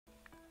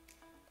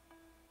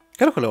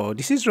Hello,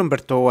 this is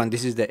Roberto and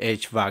this is the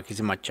HVAC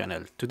is my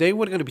channel. Today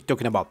we're going to be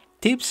talking about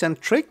tips and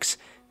tricks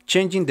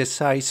changing the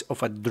size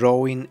of a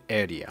drawing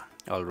area.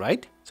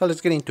 Alright, so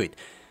let's get into it.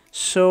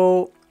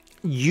 So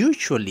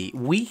usually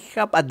we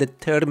have a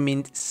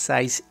determined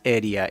size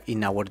area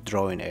in our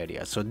drawing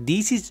area. So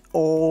this is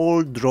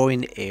all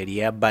drawing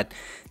area, but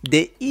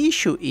the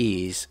issue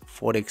is,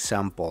 for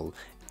example,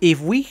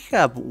 if we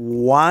have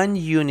one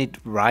unit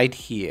right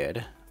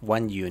here,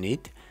 one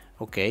unit,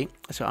 okay,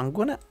 so I'm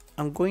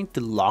going to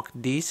lock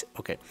this,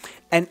 okay,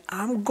 and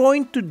I'm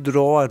going to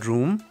draw a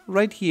room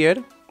right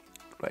here,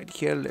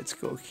 let's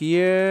go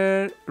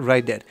here,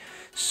 right there.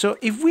 So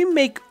if we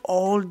make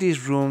all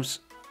these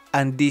rooms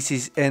and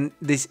this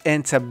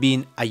ends up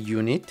being a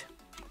unit,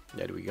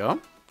 there we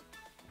go,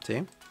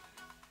 see?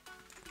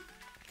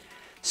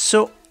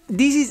 So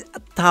this is a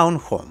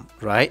townhome,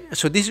 right?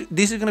 So this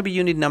is going to be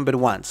unit number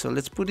one. So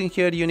let's put in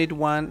here unit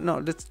one. No,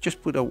 let's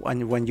just put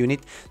one unit.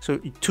 So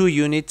 2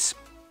 units,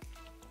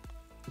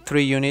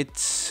 3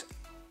 units,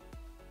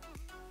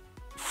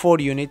 4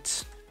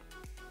 units,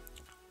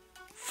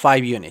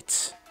 5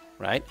 units,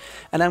 right?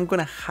 And I'm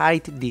gonna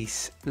hide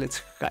this.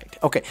 Let's hide.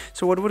 Okay,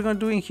 so what we're gonna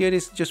do in here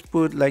is just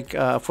put like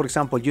for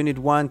example unit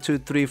 1, 2,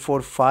 3,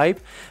 4,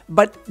 5,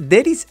 but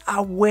there is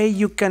a way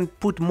you can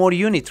put more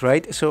units,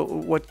 right? So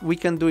what we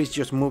can do is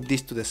just move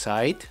this to the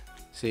side.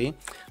 See,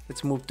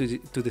 let's move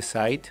to the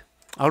side.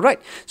 All right,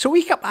 so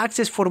we have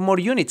access for more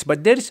units,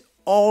 but there's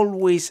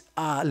always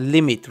a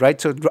limit,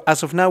 right? So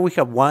as of now we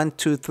have 1,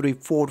 2, 3,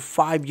 4,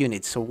 5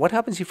 units. So what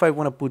happens if I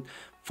want to put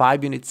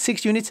 5 units,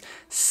 6 units,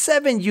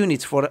 7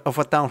 units of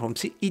a townhome?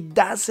 See, it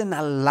doesn't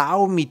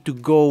allow me to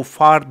go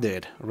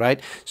farther,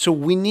 right? So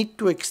we need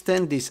to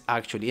extend this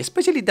actually,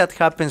 especially that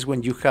happens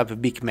when you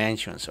have big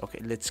mansions. Okay,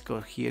 let's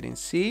go here and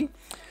see.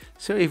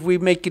 So if we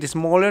make it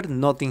smaller,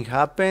 nothing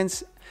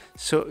happens.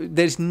 So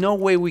there's no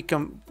way we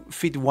can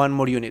fit one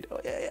more unit.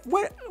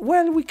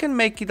 Well, we can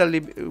make it a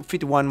little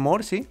fit one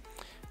more, see?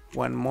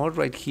 One more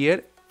right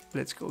here.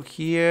 Let's go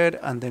here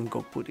and then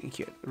go put in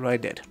here,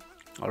 right there.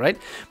 All right,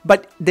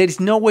 but there is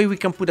no way we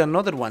can put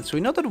another one. So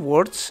in other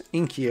words,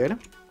 in here,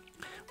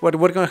 what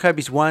we're gonna have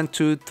is 1,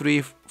 2,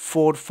 3,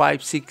 4,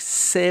 5, 6,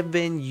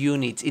 7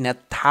 units in a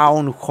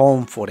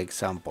townhome, for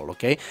example.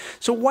 Okay,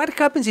 so what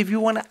happens if you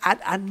want to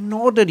add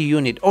another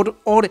unit,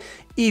 or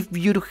if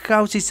your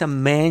house is a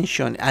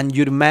mansion and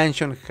your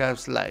mansion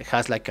has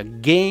like a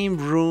game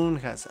room,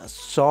 has a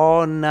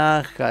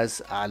sauna,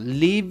 has a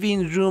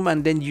living room,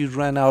 and then you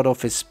run out of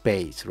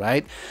space,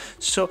 right?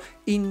 So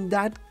in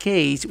that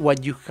case,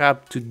 what you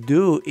have to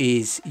do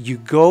is you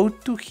go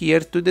to here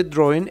to the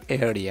drawing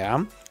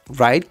area,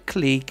 right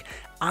click.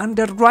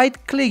 Under right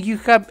click you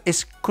have a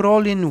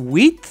scrolling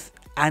width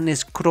and a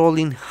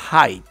scrolling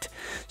height.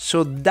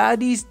 So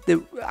that is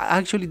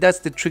that's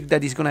the trick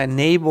that is going to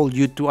enable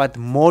you to add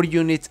more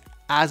units,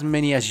 as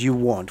many as you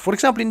want. For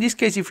example, in this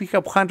case, if we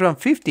have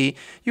 150,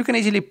 you can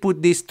easily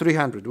put this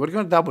 300. We're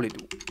going to double it,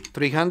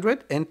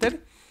 300, enter,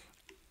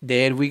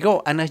 there we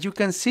go. And as you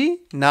can see,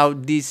 now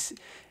this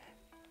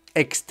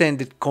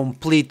extended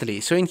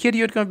completely. So in here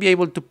you're going to be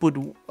able to put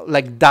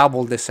like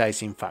double the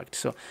size, in fact.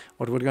 So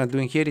what we're going to do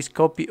in here is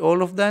copy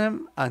all of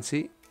them and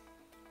see,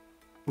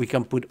 we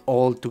can put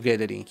all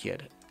together in here,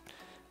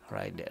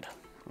 right there.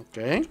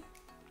 Okay,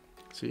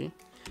 see,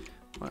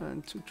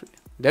 1, 2, 3,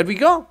 there we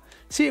go.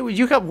 See,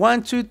 you have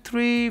 1, 2,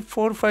 3,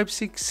 4, 5,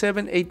 6,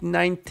 7, 8,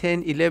 9,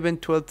 10, 11,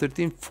 12,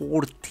 13,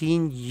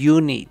 14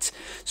 units.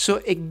 So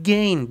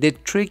again, the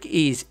trick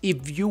is,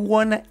 if you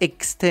want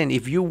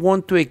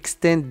to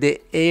extend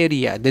the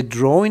area, the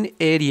drawing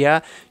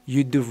area,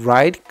 you do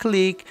right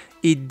click.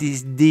 It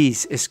is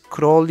this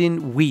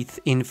scrolling width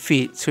in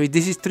feet. So if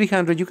this is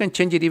 300, you can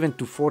change it even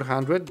to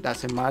 400,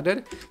 doesn't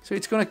matter. So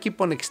it's gonna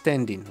keep on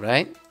extending,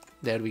 right?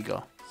 There we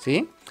go,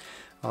 see?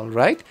 All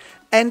right.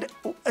 And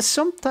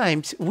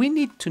sometimes we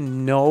need to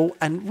know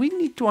and we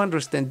need to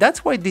understand.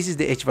 That's why this is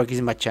the HVAC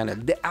is my channel.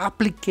 The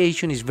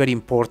application is very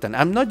important.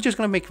 I'm not just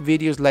going to make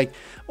videos like,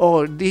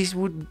 oh, this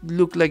would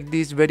look like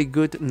this, very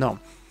good. No.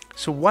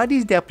 So what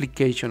is the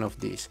application of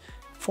this?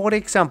 For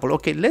example,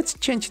 okay, let's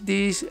change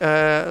this.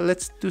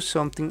 Let's do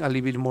something a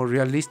little bit more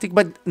realistic.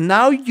 But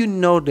now you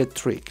know the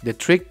trick. The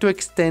trick to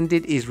extend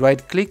it is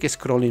right click,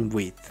 scrolling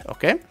width.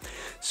 Okay.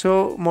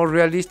 So more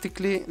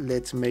realistically,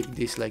 let's make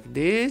this like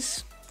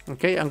this.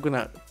 Okay, I'm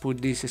gonna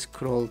put this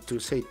scroll to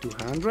say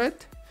 200,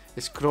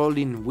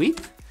 scrolling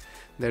width.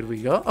 There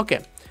we go.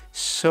 Okay,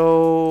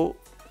 so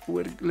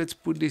let's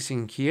put this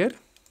in here.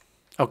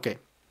 Okay,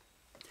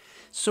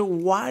 so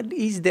what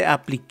is the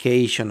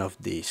application of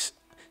this?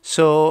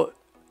 So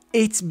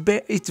it's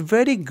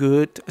very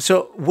good.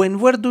 So when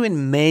we're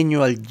doing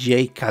manual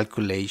J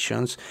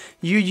calculations,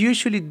 you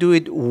usually do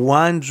it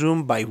one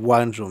room by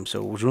one room.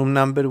 So room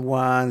number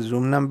 1,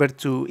 room number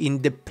 2,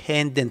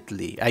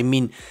 independently. I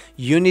mean,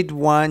 unit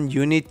 1,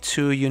 unit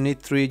 2,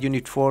 unit 3,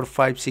 unit 4,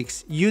 5,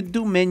 6. You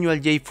do manual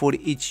J for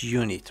each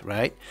unit,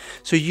 right?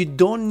 So you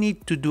don't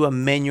need to do a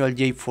manual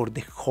J for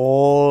the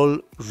whole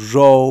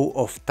row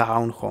of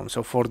townhomes,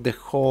 so for the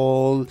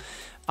whole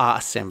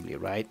assembly,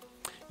 right?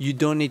 you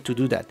don't need to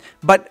do that.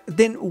 But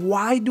then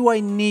why do I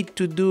need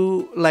to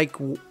do like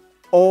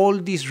all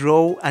this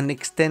row and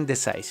extend the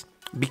size?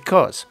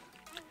 Because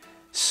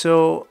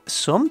so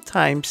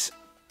sometimes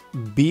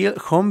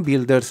home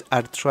builders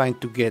are trying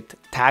to get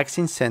tax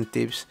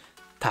incentives,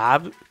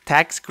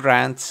 tax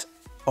grants,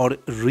 or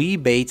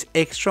rebates,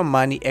 extra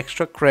money,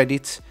 extra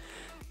credits,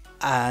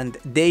 and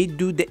they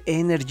do the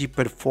energy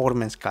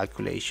performance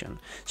calculation.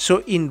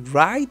 So in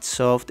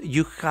Wrightsoft,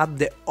 you have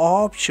the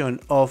option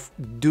of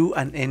do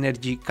an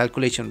energy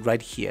calculation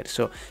right here.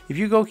 So if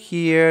you go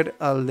here,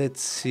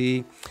 let's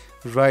see,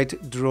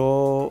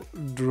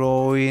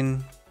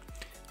 drawing,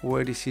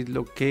 where is it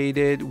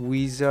located?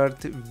 Wizard,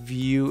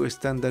 view,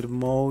 standard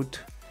mode.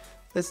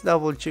 Let's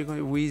double check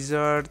on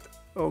wizard.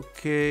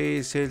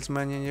 Okay, sales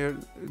manager,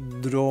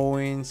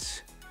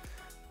 drawings,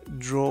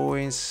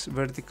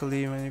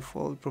 vertically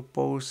manifold,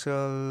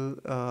 proposal.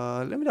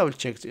 Let me double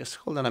check this.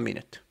 Hold on a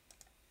minute.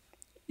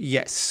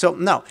 Yes, so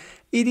now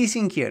it is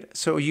in here.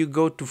 So you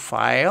go to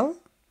file,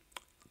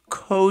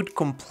 code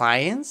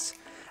compliance.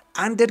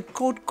 Under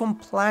code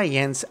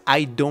compliance,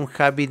 I don't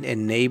have it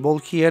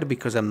enabled here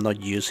because I'm not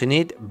using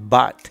it,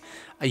 but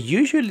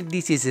usually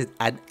this is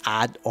an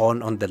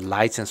add-on on the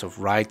license of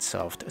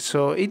Wrightsoft.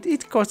 So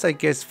it costs, I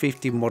guess,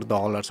 $50 more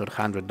or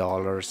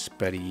 $100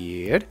 per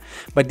year,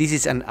 but this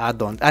is an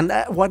add-on. And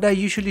what I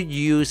usually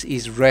use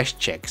is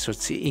ResCheck. So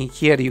see, in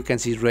here you can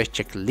see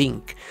ResCheck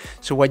link.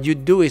 So what you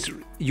do is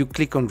you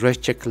click on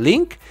ResCheck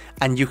link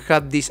and you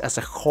have this as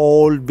a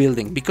whole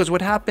building, because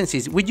what happens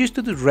is we used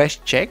to do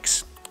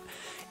ResChecks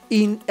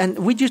and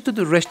we used to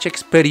do rest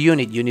checks per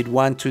unit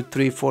 1, 2,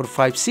 3, 4,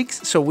 5,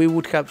 6. So we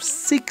would have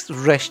 6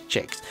 rest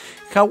checks.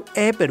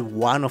 However,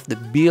 one of the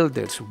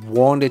builders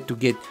wanted to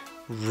get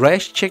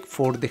rest check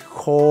for the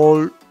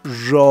whole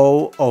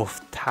row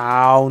of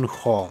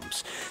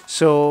townhomes.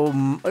 So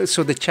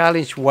the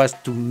challenge was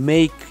to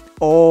make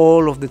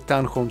all of the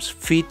townhomes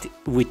fit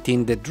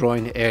within the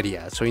drawing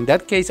area. So in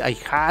that case, I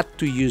had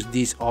to use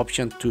this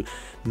option to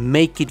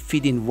make it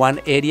fit in one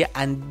area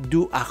and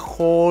do a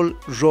whole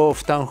row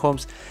of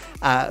townhomes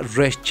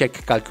rest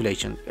check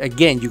calculation.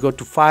 Again, you go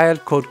to file,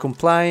 code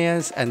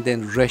compliance, and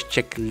then rest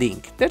check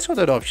link. There's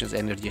other options: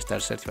 Energy Star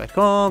certified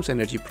homes,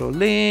 Energy Pro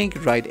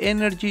link, Right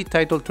Energy,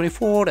 Title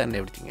 24, and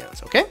everything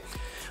else. Okay.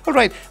 All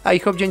right, I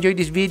hope you enjoyed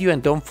this video,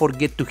 and don't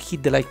forget to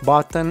hit the like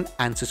button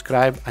and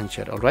subscribe and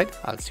share. All right,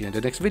 I'll see you in the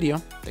next video.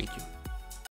 Thank you.